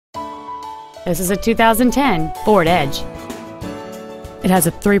This is a 2010 Ford Edge. It has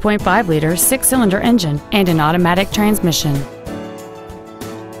a 3.5-liter six-cylinder engine and an automatic transmission.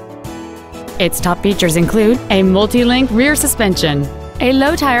 Its top features include a multi-link rear suspension, a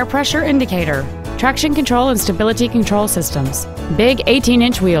low tire pressure indicator, traction control and stability control systems, big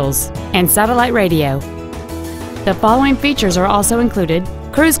 18-inch wheels, and satellite radio. The following features are also included: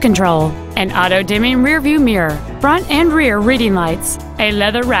 cruise control, an auto-dimming rear-view mirror, front and rear reading lights, a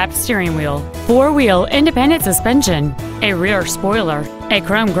leather-wrapped steering wheel, four-wheel independent suspension, a rear spoiler, a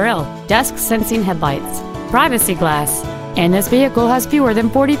chrome grille, dusk-sensing headlights, privacy glass, and this vehicle has fewer than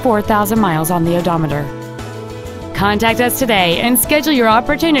 44,000 miles on the odometer. Contact us today and schedule your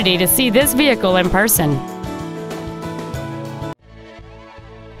opportunity to see this vehicle in person.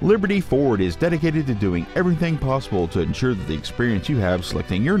 Liberty Ford is dedicated to doing everything possible to ensure that the experience you have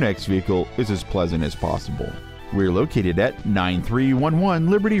selecting your next vehicle is as pleasant as possible. We're located at 9311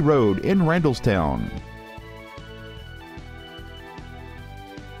 Liberty Road in Randallstown.